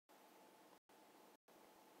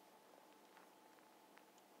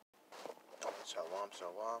Shalom,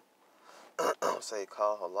 shalom. Say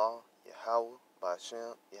call halal, Yahawah,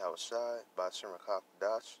 Ba'ashem, Yahawashi, Ba'ashem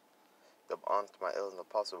Rakakadash. Double honor to my elders and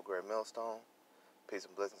apostle of Great Millstone. Peace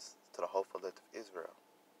and blessings to the whole elect of Israel.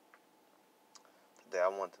 Today I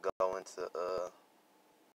want to go into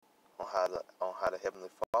on how the Heavenly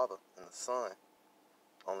Father and the Son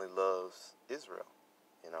only loves Israel.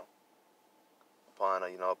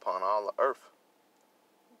 Upon all the earth.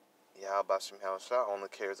 Yahweh Ba'ashem Yahawashi only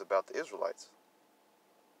cares about the Israelites.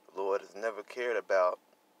 The Lord has never cared about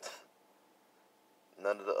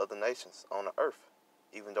none of the other nations on the earth,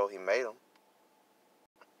 even though He made them.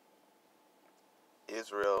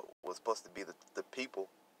 Israel was supposed to be the people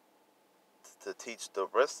to teach the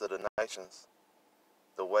rest of the nations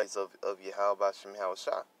the ways of Yahweh Ba'ashem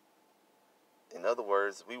Yahawashi. In other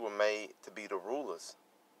words, we were made to be the rulers,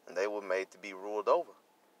 and they were made to be ruled over.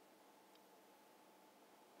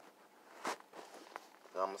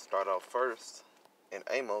 Now I'm going to start off first in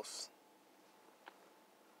Amos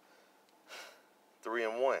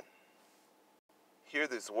 3:1. Hear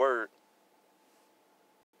this word,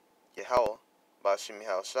 Yahawah Ba'ashem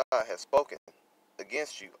Yahawashi has spoken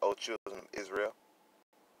against you, O children of Israel,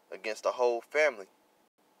 against the whole family,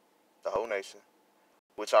 the whole nation,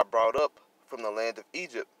 which I brought up from the land of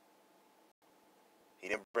Egypt. He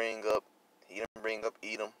didn't bring up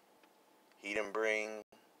Edom. He didn't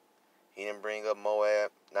bring up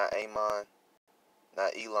Moab, not Ammon,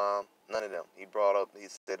 not Elam, none of them. He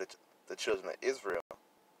said the children of Israel.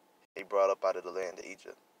 He brought up out of the land of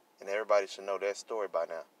Egypt. And everybody should know that story by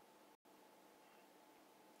now.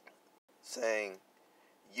 Saying,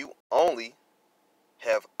 you only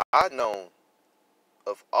have I known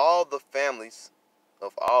of all the families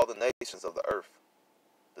of all the nations of the earth.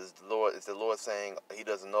 Is the Lord saying He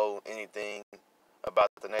doesn't know anything about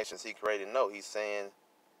the nations He created? No, He's saying,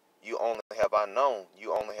 you only have I known.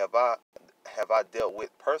 You only have I dealt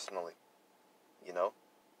with personally.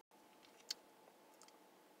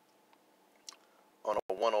 On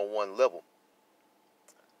a one-on-one level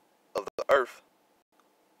of the earth.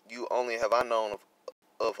 You only have I known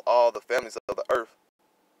of all the families of the earth.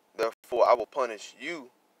 Therefore, I will punish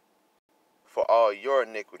you for all your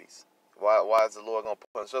iniquities. Why is the Lord going to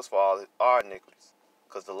punish us for all our iniquities?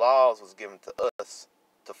 Because the laws was given to us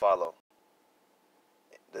to follow.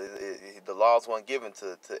 The laws weren't given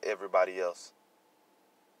to everybody else.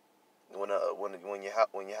 When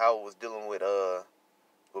Yahweh was dealing with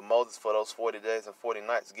Moses for those 40 days and 40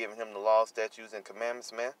 nights, giving him the laws, statutes, and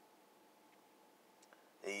commandments, man,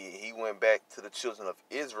 he went back to the children of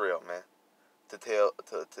Israel, man, to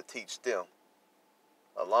teach them,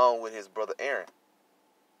 along with his brother Aaron.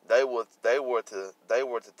 They were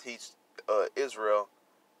to teach Israel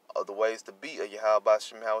the ways to be a Yahweh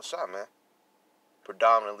Ba'ashem Yahawashi, man.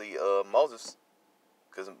 Predominantly Moses,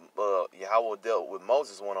 because Yahweh dealt with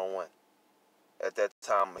Moses one-on-one. At that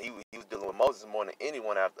time, he was dealing with Moses more than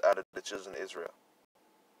anyone out of the children of Israel.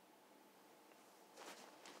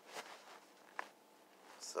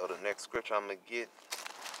 So the next scripture I'm going to get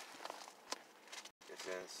is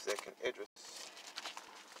in 2nd Esdras.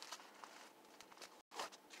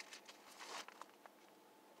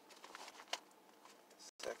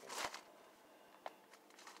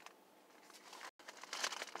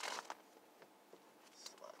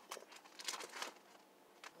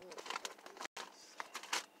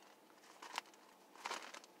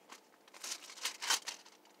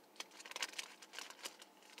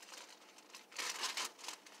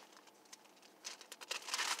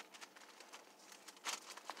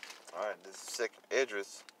 Alright, this is 2nd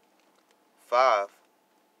Esdras 5,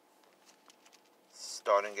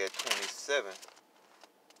 starting at 27.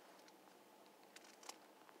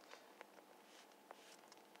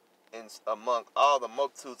 And among all the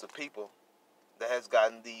multitudes of people, that has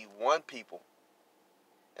gotten thee one people,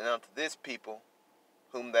 and unto this people,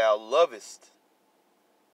 whom thou lovest,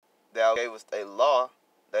 thou gavest a law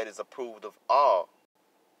that is approved of all.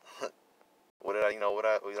 What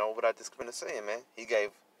I just finished saying, man. Yahweh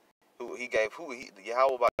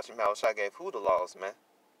Ba'ashem Yahawashi gave who the laws, man?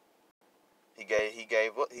 He gave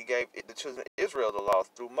the children of Israel the laws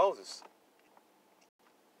through Moses.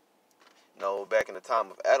 Back in the time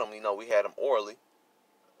of Adam, we had them orally.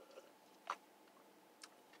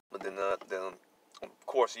 But then of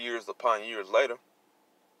course, years upon years later,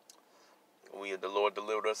 the Lord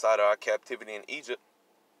delivered us out of our captivity in Egypt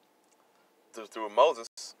through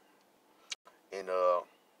Moses, and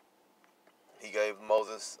He gave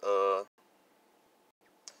Moses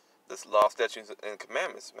this law, statutes, and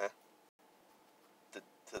commandments, man,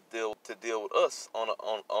 to deal with us on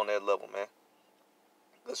that level, man.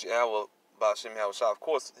 Because Yahweh Ba'ashem Yahawashi, of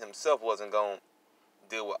course, Himself wasn't going to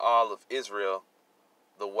deal with all of Israel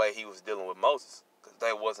the way he was dealing with Moses. Because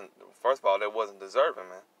they wasn't, first of all, they wasn't deserving,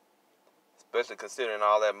 man. Especially considering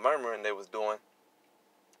all that murmuring they was doing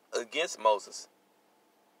against Moses.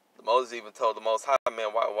 Moses even told the Most High,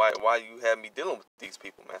 man, why you have me dealing with these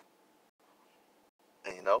people, man?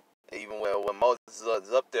 And, you know, even when Moses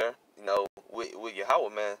was up there, you know, with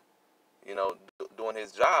YAHAWAH, man, you know, doing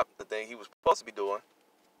his job, the thing he was supposed to be doing,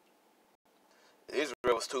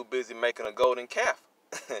 Israel was too busy making a golden calf.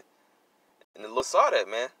 And the Lord saw that,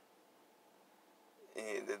 man.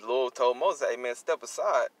 And the Lord told Moses, hey, man, step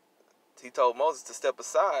aside. He told Moses to step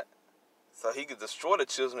aside so he could destroy the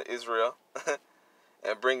children of Israel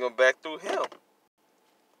and bring them back through him.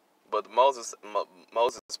 But Moses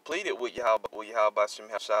pleaded with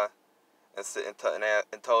YAHAWASHI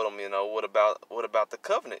and told him, you know, what about the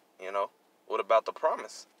covenant, you know? What about the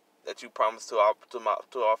promise that you promised to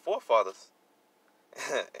our forefathers?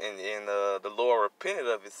 and the Lord repented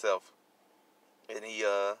of himself, and he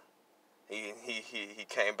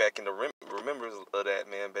came back in the remembrance of that,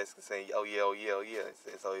 man, basically saying, oh yeah.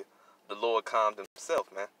 So the Lord calmed himself,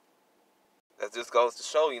 man. That just goes to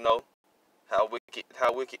show, you know, how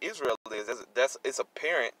wicked Israel is. It's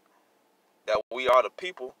apparent that we are the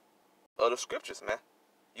people of the scriptures, man.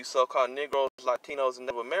 You so-called Negroes, Latinos, and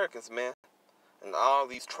Native Americans, man, and all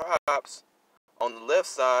these tribes on the left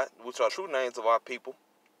side, which are true names of our people,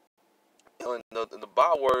 and the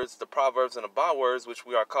bywords, the proverbs and the bywords, which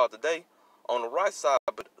we are called today, on the right side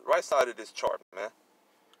of this chart, man.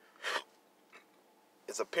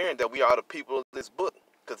 It's apparent that we are the people of this book,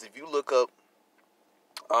 because if you look up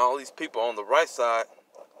all these people on the right side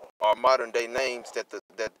are modern day names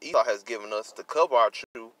that Esau has given us to cover our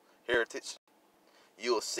true heritage.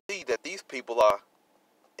 You'll see that these people are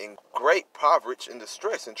in great poverty and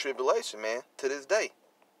distress and tribulation, man, to this day.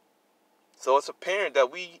 So it's apparent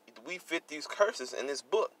that we fit these curses in this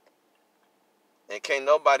book. And can't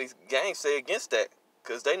nobody gainsay against that,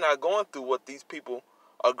 because they're not going through what these people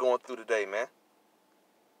are going through today, man.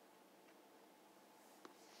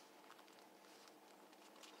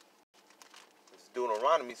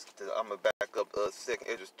 Deuteronomy, I'm going to back up 2nd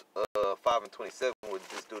Esdras 5 and 27 with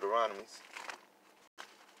this Deuteronomy.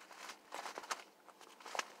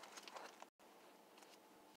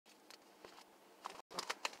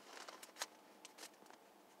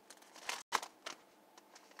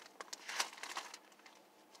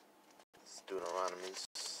 Deuteronomy.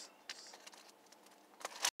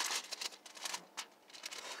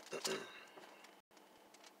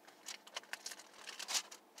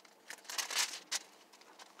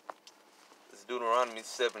 It's Deuteronomy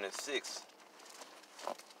 7 and 6.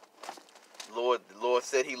 The Lord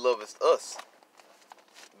said he loveth us.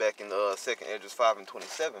 Back in 2nd Esdras 5 and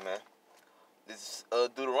 27, man. This is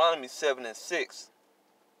Deuteronomy 7 and 6.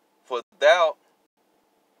 For thou,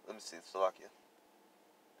 let me see, Salakia.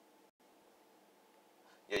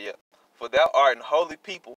 Yeah. For thou art an holy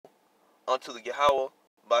people unto the Yahawah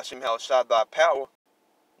Bashim Haushah thy power,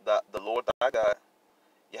 the Lord thy God.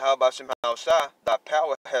 Yahawah Bashim Haushah thy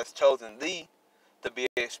power has chosen thee to be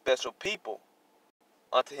a special people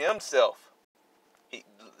unto himself.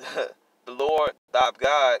 The Lord thy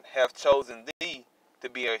God hath chosen thee to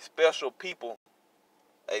be a special people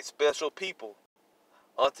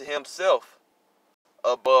unto himself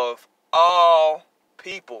above all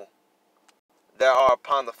people that are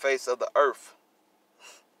upon the face of the earth.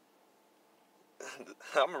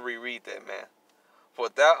 I'm going to reread that, man. For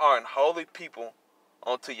thou art an holy people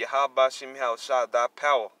unto Yahawah Bashim Haushah thy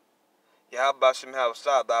power. Yahawah Bashim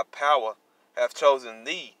Haushah thy power hath chosen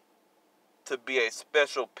thee to be a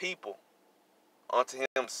special people unto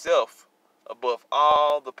himself above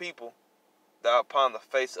all the people that are upon the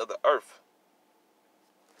face of the earth.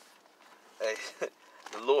 Hey,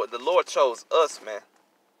 the Lord chose us, man.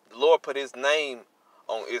 The Lord put his name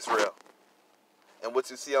on Israel. And what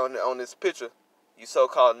you see on this picture, you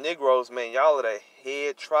so-called Negroes, man, y'all are the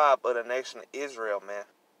head tribe of the nation of Israel, man.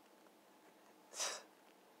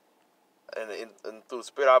 And through the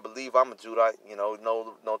spirit, I believe I'm a Judite. You know,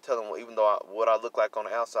 no telling, even though what I look like on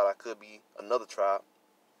the outside, I could be another tribe.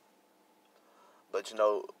 But, you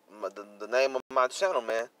know, the name of my channel,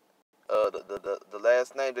 man, the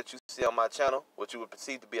last name that you see on my channel, what you would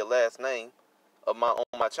perceive to be a last name on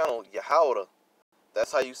my channel, YAHAWAH.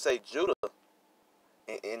 That's how you say Judah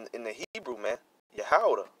in the Hebrew, man.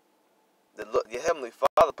 YAHAWAH. The Heavenly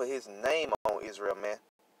Father put his name on Israel, man.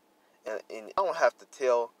 And I don't have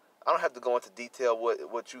to go into detail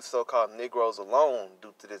what you so-called Negroes alone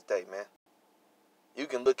do to this day, man. You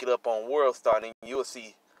can look it up on WorldStar and you'll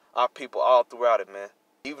see our people all throughout it, man.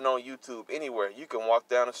 Even on YouTube, anywhere. You can walk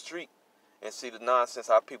down the street and see the nonsense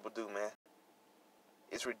our people do, man.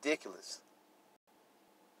 It's ridiculous.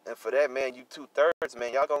 And for that, man, you 2/3,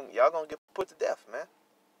 man, y'all gonna get put to death, man.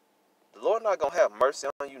 The Lord not gonna have mercy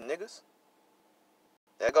on you niggas.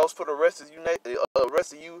 That goes for the rest of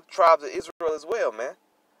you tribes of Israel as well, man.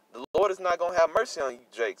 The Lord is not gonna have mercy on you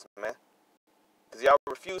jakes, man. Because y'all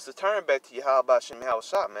refuse to turn back to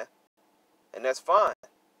YAHAWASHI, man. And that's fine.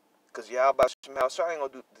 Because YAHAWASHI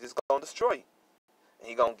ain't gonna destroy you. And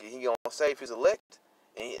he gonna save his elect.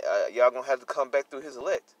 And y'all gonna have to come back through his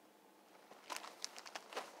elect.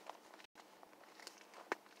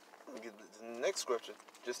 Let me get the next scripture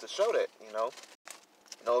just to show that,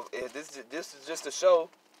 this is just to show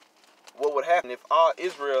what would happen if all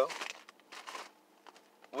Israel,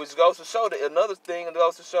 which goes to show that another thing, and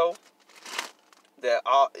goes to show that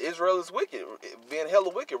all Israel is wicked, being hella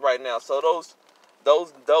wicked right now. So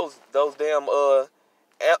those damn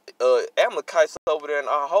Amalekites over there in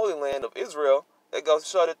our holy land of Israel, that goes to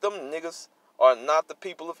show that them niggas are not the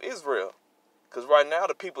people of Israel. Because right now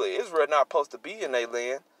the people of Israel are not supposed to be in their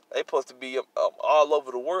land. They supposed to be all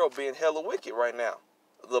over the world being hella wicked right now.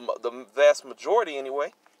 The vast majority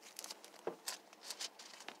anyway.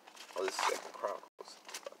 Oh, this is 2nd Chronicles.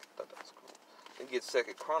 I thought that was cool. Let me get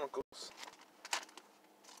 2nd Chronicles.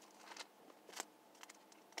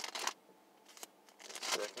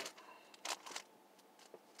 Second.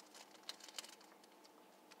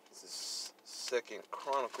 This is 2nd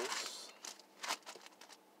Chronicles.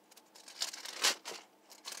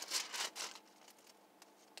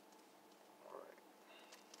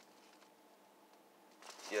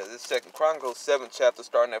 Yeah, this 2nd Chronicles 7th chapter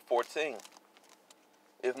starting at 14.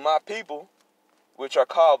 If my people, which are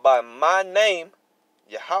called by my name,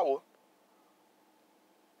 Yahawah,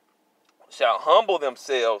 shall humble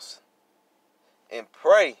themselves and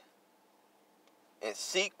pray and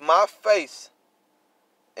seek my face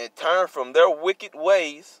and turn from their wicked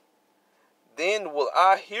ways, then will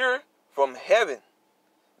I hear from heaven.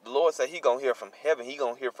 The Lord said he gonna hear from heaven. He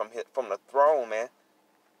gonna hear from the throne, man.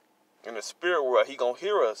 In the spirit world, he gonna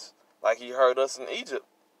hear us like he heard us in Egypt.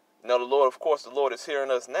 The Lord, of course, the Lord is hearing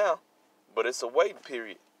us now, but it's a waiting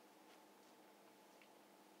period.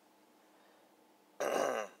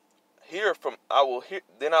 Then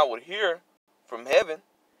I would hear from heaven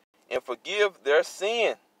and forgive their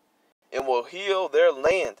sin and will heal their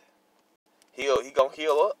land. He gonna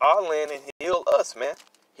heal our land and heal us, man.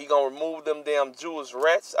 He gonna remove them damn Jewish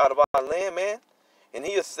rats out of our land, man, and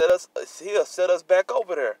he'll set us back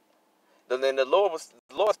over there. Then the Lord's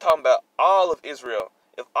talking about all of Israel.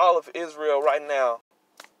 If all of Israel right now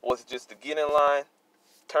was just to get in line,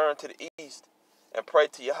 turn to the east, and pray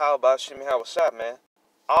to YAHAWASHI, man,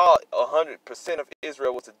 all 100% of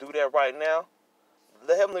Israel was to do that right now,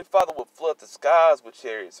 the Heavenly Father would flood the skies with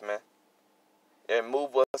chariots, man, and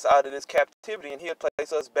move us out of this captivity, and he'll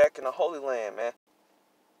place us back in the Holy Land, man.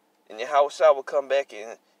 And YAHAWASHI will come back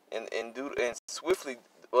and swiftly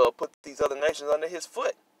put these other nations under his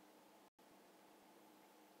foot.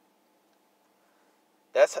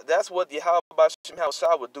 That's what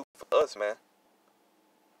YAHAWASHI would do for us, man.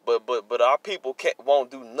 But our people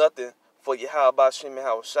won't do nothing for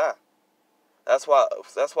YAHAWASHI. That's why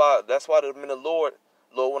the men of Lord,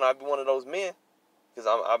 when I be one of those men, because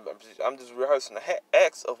I'm just rehearsing the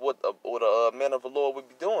acts of what a man of the Lord would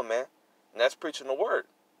be doing, man, and that's preaching the word.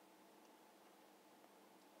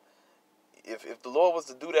 If the Lord was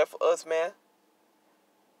to do that for us, man,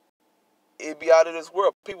 it'd be out of this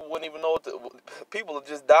world. People wouldn't even know people would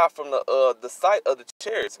just die from the sight of the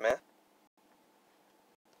chariots, man.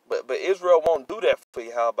 But Israel won't do that for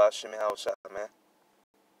YAHAWASHI, man.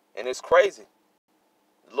 And it's crazy.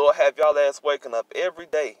 The Lord have y'all ass waking up every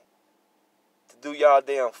day to do y'all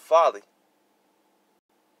damn folly.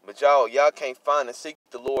 But y'all can't find and seek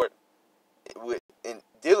the Lord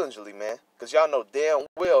diligently, man. Because y'all know damn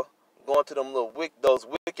well going to those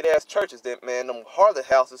wicked ass churches, them harlot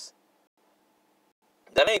houses.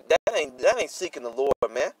 That ain't seeking the Lord,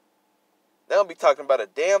 man. They don't be talking about a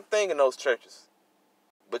damn thing in those churches.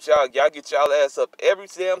 But y'all get y'all ass up every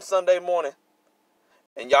damn Sunday morning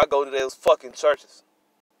and y'all go to those fucking churches.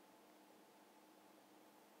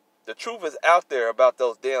 The truth is out there about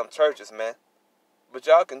those damn churches, man. But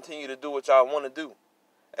y'all continue to do what y'all want to do.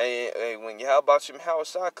 And when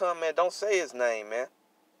YAHAWASHI come, man, don't say his name, man.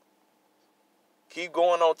 Keep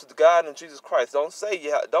going on to the God and Jesus Christ. Don't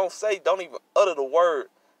even utter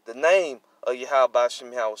the name of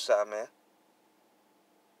YAHAWASHI, man.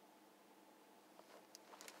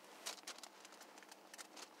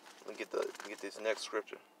 Let me get this next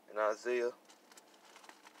scripture in Isaiah.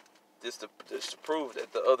 Just to prove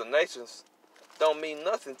that the other nations don't mean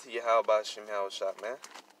nothing to YAHAWASHI, man.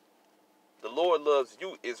 The Lord loves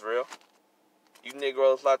you, Israel. You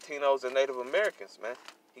Negroes, Latinos, and Native Americans, man.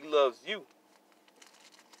 He loves you.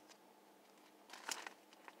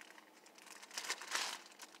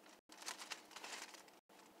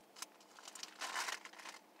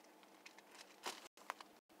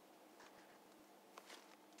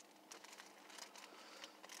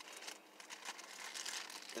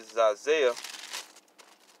 This is Isaiah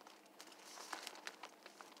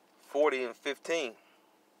 40 and 15.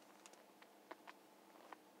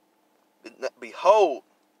 Behold,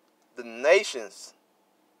 the nations,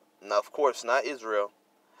 now of course not Israel,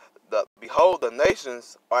 behold, the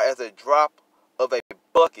nations are as a drop of a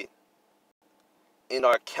bucket and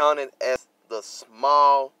are counted as the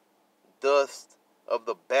small dust of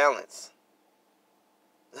the balance.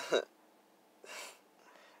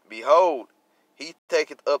 Behold, he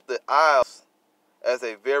taketh up the isles as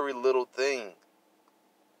a very little thing.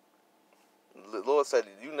 The Lord said,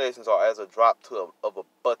 you nations are as a drop of a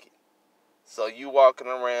bucket. So you walking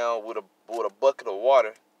around with a bucket of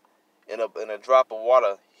water, and a drop of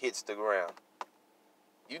water hits the ground.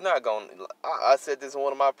 You're not gonna. I said this in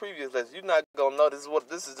one of my previous lessons. You're not gonna know this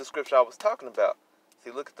is the scripture I was talking about.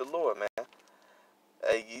 See, look at the Lord, man.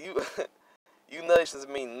 Hey, you nations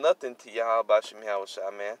mean nothing to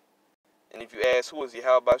YAHAWASHI, man. And if you ask who is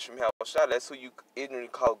YAHAWASHI, that's who you ignorantly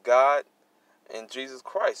call God and Jesus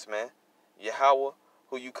Christ, man. Yahawah,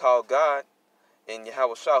 who you call God, and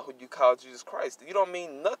YAHAWASHI, who you call Jesus Christ. You don't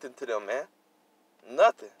mean nothing to them, man.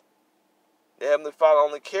 Nothing. The Heavenly Father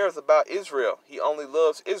only cares about Israel. He only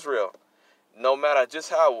loves Israel. No matter just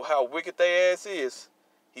how wicked they ass is,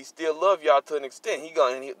 he still love y'all to an extent.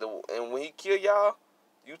 And when he kill y'all,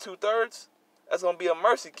 you 2/3, that's gonna be a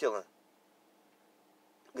mercy killing.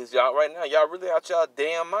 Because y'all right now, y'all really out y'all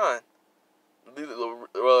damn mind.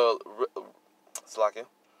 Slacking.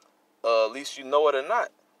 At least you know it or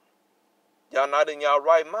not. Y'all not in y'all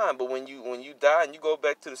right mind. But when you die and you go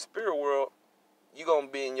back to the spirit world, you gonna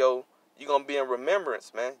be in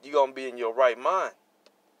remembrance, man. You gonna be in your right mind.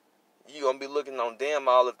 You gonna be looking on damn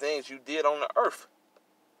all the things you did on the earth,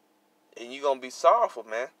 and you gonna be sorrowful,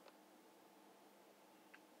 man.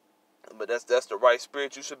 But that's the right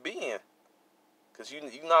spirit you should be in, cause you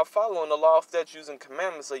not following the law, statutes, and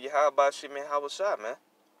commandments of YAHAWASHI, man.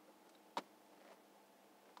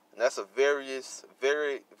 And that's a very,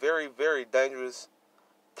 very, very dangerous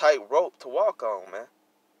tightrope to walk on, man.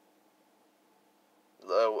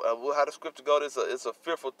 How the scripture go? It's a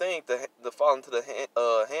fearful thing to fall into the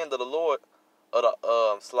hand of the Lord.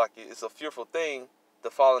 It's a fearful thing to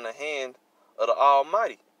fall in the hand of the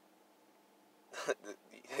Almighty.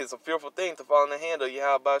 It's a fearful thing to fall in the hand of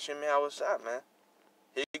YAHAWASHI, man.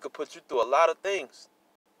 He could put you through a lot of things.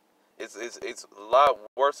 It's a lot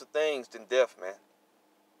worse things than death, man.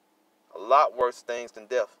 A lot worse things than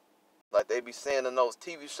death. Like they be saying in those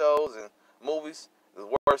TV shows and movies, the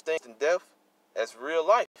worst things than death. That's real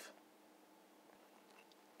life.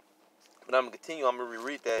 But I'm going to continue. I'm going to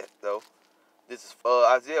reread that, though. This is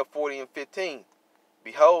Isaiah 40 and 15.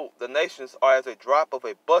 Behold, the nations are as a drop of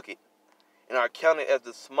a bucket, and are counted as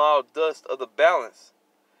the small dust of the balance.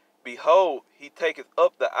 Behold, he taketh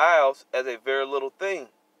up the isles as a very little thing.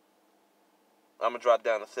 I'm going to drop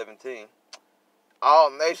down to 17.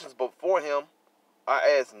 All nations before him are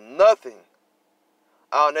as nothing.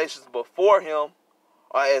 All nations before him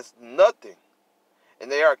are as nothing.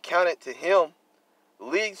 And they are counted to him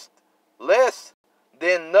less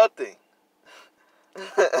than nothing.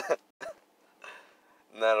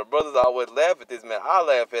 Now the brothers always laugh at this, man. I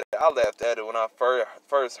laughed at it when I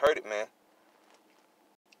first heard it, man.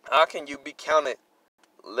 How can you be counted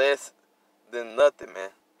less than nothing, man?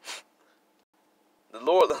 The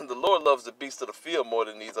Lord loves the beasts of the field more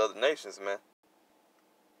than these other nations, man.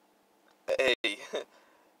 Hey,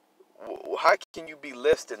 how can you be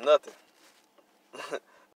less than nothing?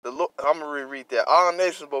 The Lord, I'm going to reread that. All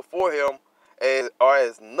nations before him are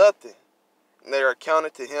as nothing. And they are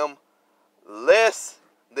counted to him less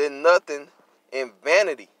than nothing in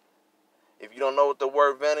vanity. If you don't know what the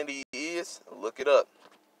word vanity is, look it up.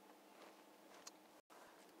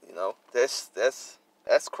 You know, that's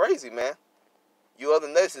crazy, man. You other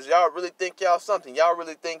nations, y'all really think y'all something. Y'all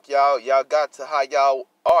really think y'all got to how y'all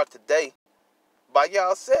are today by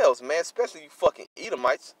y'allselves, man. Especially you fucking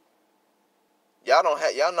Edomites. Y'all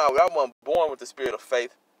weren't born with the spirit of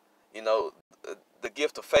faith, you know, the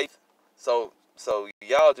gift of faith. So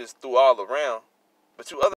y'all just threw all around. But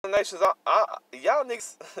you other nations, y'all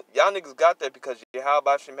niggas got that because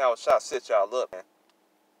YAHAWASHI set y'all up, man.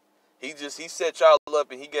 He set y'all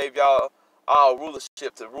up and he gave y'all all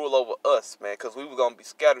rulership to rule over us, man, because we were gonna be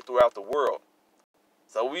scattered throughout the world.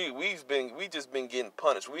 So we just been getting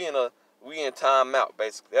punished. We in a We in time out,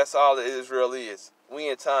 basically. That's all that Israel is. We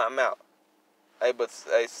in time out. Hey, but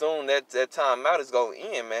hey, soon that time out is gonna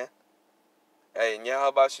end, man. Hey, and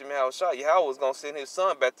YAHAWASHI, Yahweh was gonna send his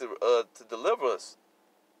son back to deliver us.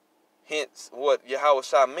 Hence, what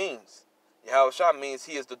YAHAWASHI means. YAHAWASHI means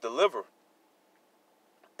he is the deliverer.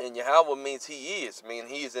 And Yahweh means he is. Meaning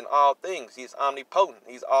he is in all things. He is omnipotent.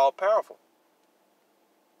 He's all powerful.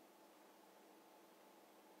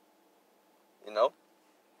 You know?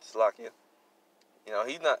 It's like, you know,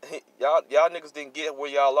 he's not, y'all niggas didn't get where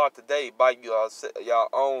y'all are today by y'all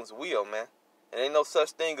own will, man. And ain't no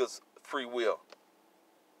such thing as free will.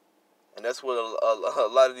 And that's what a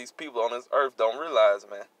lot of these people on this earth don't realize,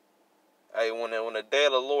 man. Hey, when the day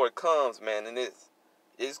of the Lord comes, man, and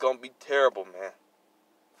it's gonna be terrible, man.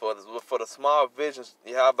 For the small visions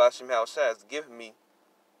YAHAWASHI has given me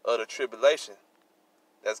of the tribulation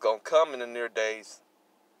that's gonna come in the near days,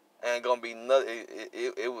 and gonna be nothing.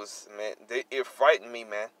 It was, man. It frightened me,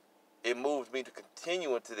 man. It moved me to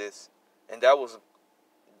continue into this, and that was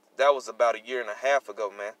about 1.5 years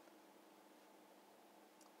ago, man.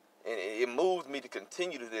 And it moved me to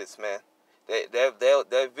continue to this, man.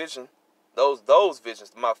 That vision, those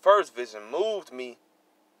visions, my first vision moved me,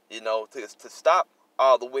 you know, to stop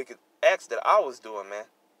all the wicked acts that I was doing, man.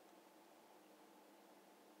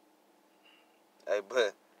 Hey,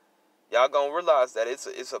 but y'all gonna realize that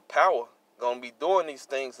it's a power gonna be doing these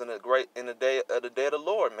things in the day of the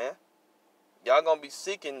Lord, man. Y'all gonna be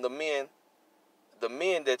seeking the men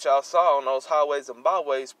that y'all saw on those highways and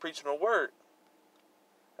byways preaching the word.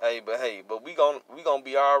 Hey, but we gonna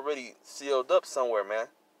be already sealed up somewhere, man.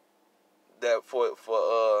 That for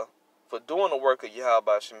doing the work of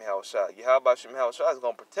YAHAWASHI. YAHAWASHI is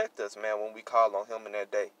gonna protect us, man, when we call on him in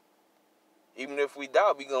that day. Even if we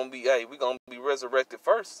die, we gonna be resurrected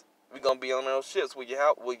first. We gonna be on those ships with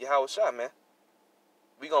YAHAWASHI, man.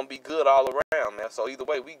 We gonna be good all around, man. So either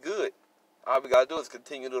way, we good. All we gotta do is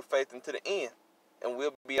continue the faith into the end, and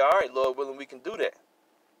we'll be all right, Lord willing. We can do that.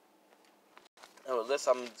 And let's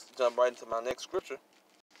jump right into my next scripture.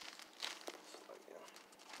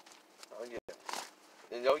 Oh yeah.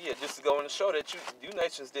 And just to go in and show that you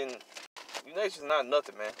nations not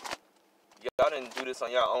nothing, man. Y'all didn't do this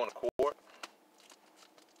on y'all own accord.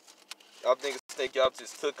 Y'all think y'all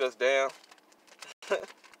just took us down?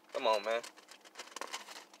 Come on, man.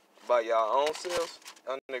 By y'all own selves?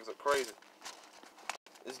 Y'all niggas are crazy.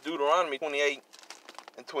 It's Deuteronomy 28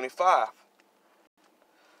 and 25.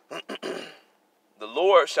 The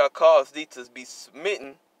Lord shall cause thee to be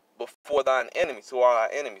smitten before thine enemies, who are our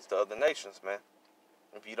enemies, the other nations, man.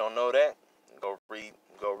 If you don't know that, go read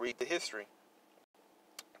the history.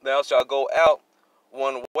 Thou shalt go out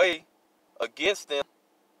one way against them,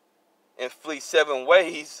 and flee 7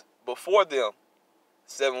 ways before them.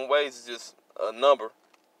 7 ways is just a number.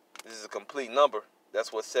 This is a complete number.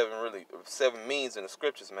 That's what 7 means in the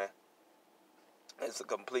scriptures, man. It's a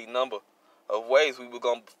complete number of ways we were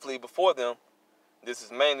gonna flee before them. This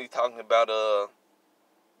is mainly talking about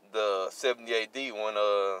the 70 AD when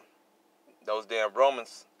those damn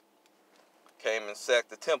Romans came and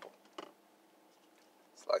sacked the temple.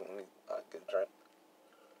 It's like, let me get a drink.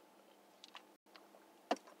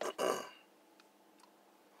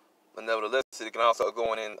 But nevertheless, it can also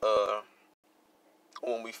go in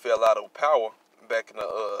when we fell out of power back in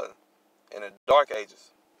the Dark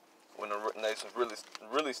Ages, when the nations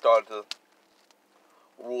really started to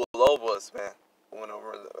rule over us, man.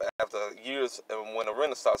 After years, and when the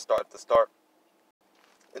Renaissance started,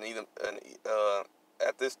 and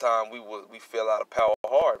at this time we fell out of power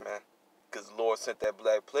hard, man, because the Lord sent that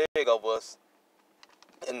black plague over us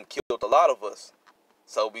and killed a lot of us.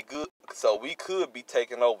 So we could be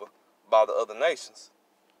taken over by the other nations.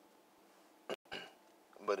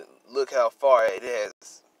 But look how far it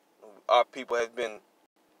has. Our people have been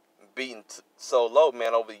beaten so low,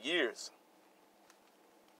 man, over the years.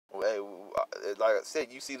 Like I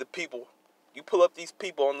said, you see the people. You pull up these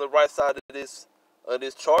people on the right side of this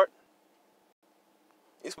chart.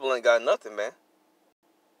 These people ain't got nothing, man.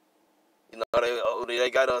 You know, they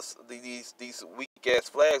got us these weak ass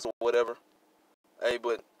flags or whatever. Hey,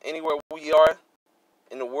 but anywhere we are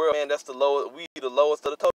in the world, man, that's the lowest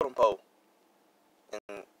of the totem pole.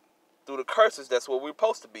 And through the curses, that's where we're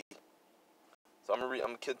supposed to be. So I'm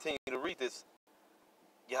gonna continue to read this.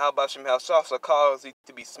 YAHAWASHI shall cause thee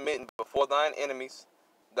to be smitten before thine enemies.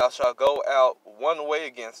 Thou shalt go out one way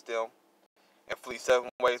against them, and flee 7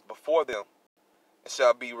 ways before them, and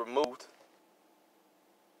shall be removed.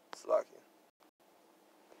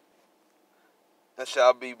 And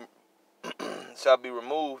shall be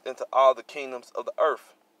removed into all the kingdoms of the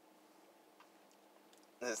earth.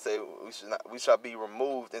 It say we shall be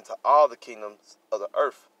removed into all the kingdoms of the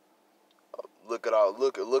earth. Look at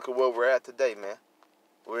where we're at today, man.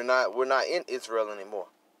 We're not in Israel anymore.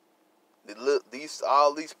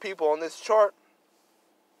 All these people on this chart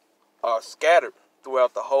are scattered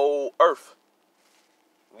throughout the whole earth.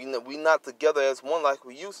 We not together as one like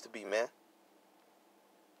we used to be, man.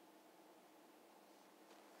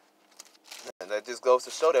 And that just goes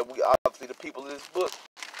to show that we obviously the people of this book.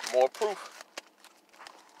 More proof.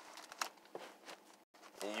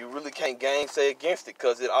 And you really can't gainsay against it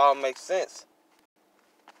because it all makes sense.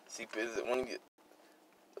 See, when you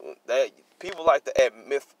that people like to add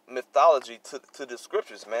mythology to the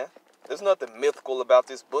scriptures, man. There's nothing mythical about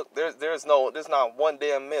this book. There's not one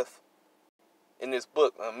damn myth in this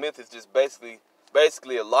book. A myth is just basically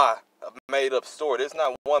a lie, a made up story. There's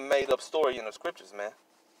not one made up story in the scriptures, man.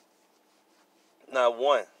 Not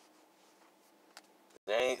one.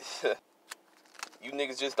 They ain't. You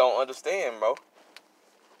niggas just don't understand, bro.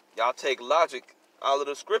 Y'all take logic out of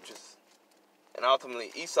the scriptures. And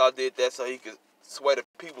ultimately, Esau did that so he could sway the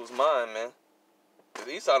people's mind, man. Because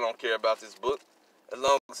Esau don't care about this book. As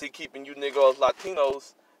long as he keeping you niggas,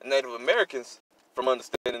 Latinos, and Native Americans from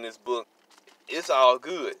understanding this book, it's all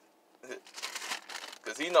good.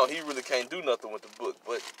 Because he know he really can't do nothing with the book.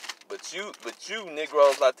 But you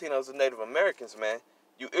Negroes, Latinos, and Native Americans, man,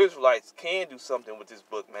 you Israelites can do something with this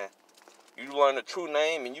book, man. You learn the true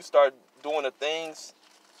name and you start doing the things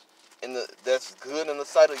that's good in the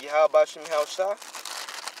sight of YAHAWASHI,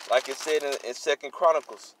 like it said in 2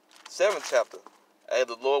 Chronicles 7th chapter. Hey,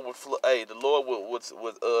 the Lord would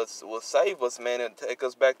save us, man, and take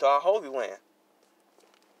us back to our holy land.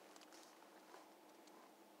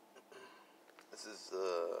 This is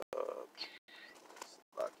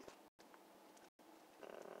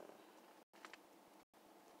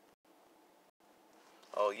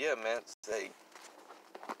oh yeah, man. Say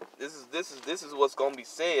this is what's gonna be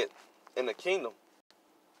said in the kingdom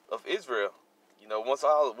of Israel. You know, once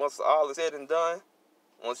all is said and done,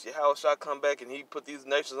 once Yahawashi come back and he put these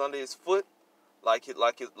nations under his foot, like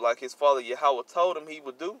his father Yahweh told him he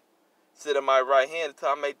would do, sit at my right hand until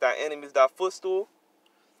I make thy enemies thy footstool.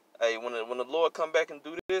 Hey, when the Lord come back and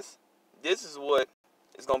do this, this is what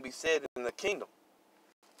is gonna be said in the kingdom.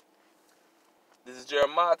 This is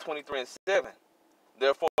Jeremiah 23:7.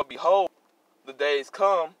 Therefore, behold, the days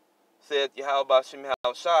come, saith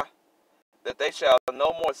YAHAWASHI, that they shall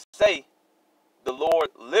no more say, the Lord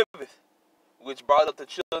liveth, which brought up the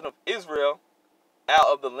children of Israel out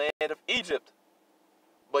of the land of Egypt.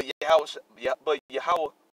 But YAHAWASHI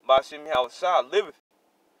liveth,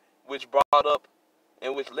 which brought up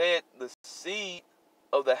and which led the seed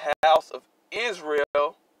of the house of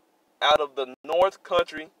Israel out of the north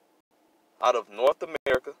country, out of North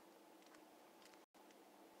America,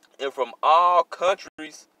 and from all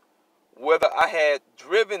countries whither I had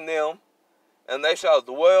driven them, and they shall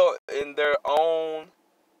dwell in their own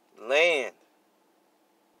land.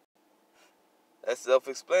 That's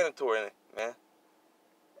self-explanatory, man.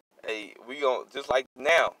 Hey, we gon' just like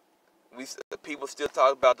now, people still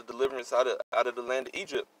talk about the deliverance out of the land of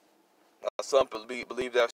Egypt. Some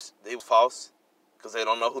believe that it was false because they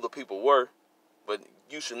don't know who the people were. But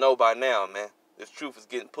you should know by now, man. This truth is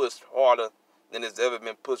getting pushed harder than it's ever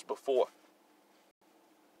been pushed before.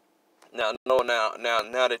 Now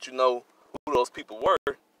that you know who those people were,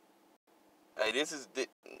 hey, this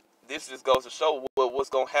just goes to show what's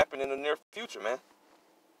gonna happen in the near future, man.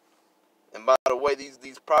 And by the way,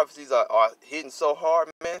 these prophecies are hitting so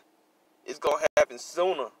hard, man. It's gonna happen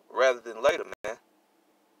sooner rather than later, man.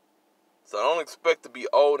 So I don't expect to be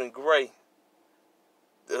old and gray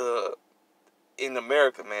in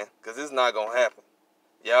America, man, because it's not gonna happen.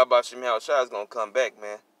 YAHAWASHI is gonna come back,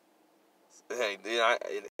 man. Hey, I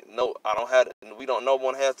don't have it. We don't. No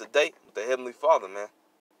one has the date with the Heavenly Father, man.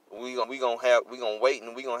 We gonna wait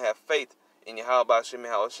and we gonna have faith in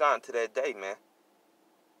YAHAWASHI until that day, man.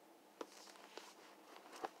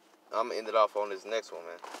 I'm gonna end it off on this next one,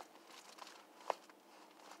 man.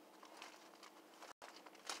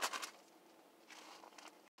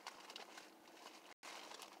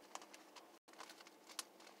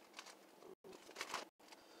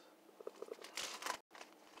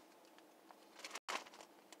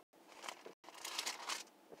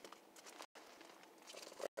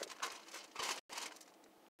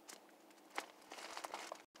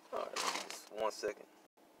 All right, just 1 second.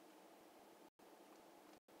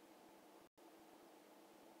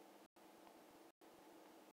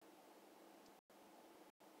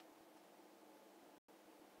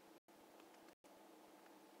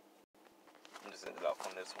 I'm just ended off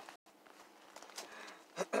on this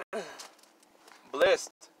one.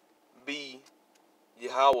 Blessed be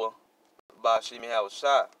YAHAWASHI,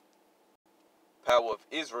 power of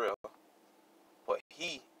Israel, for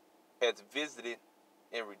he has visited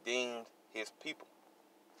and redeemed his people.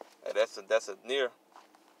 And that's a near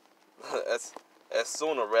that's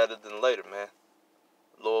sooner rather than later, man.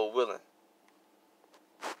 Lord willing.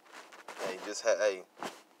 Hey,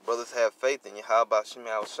 brothers, have faith in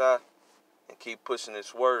Yahawah Shai and keep pushing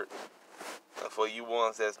this word. And for you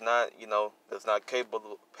ones that's not, that's not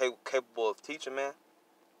capable of teaching, man,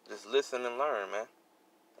 just listen and learn, man.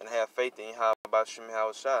 And have faith in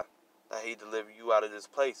Yahawah Shai that he deliver you out of this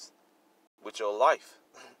place with your life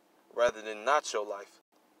rather than not your life.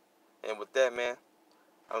 And with that, man,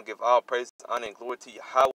 I'm going to give all praise, honor, and glory to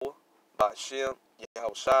Yahawah, Ba'ashem,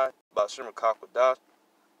 Yahawashi, Ba'ashem, Kakwadash.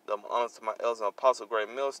 Double honors to my elders and apostle, great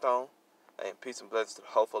millstone. And peace and blessings to the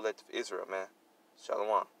whole collective Israel, man.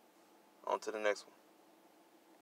 Shalom. On to the next one.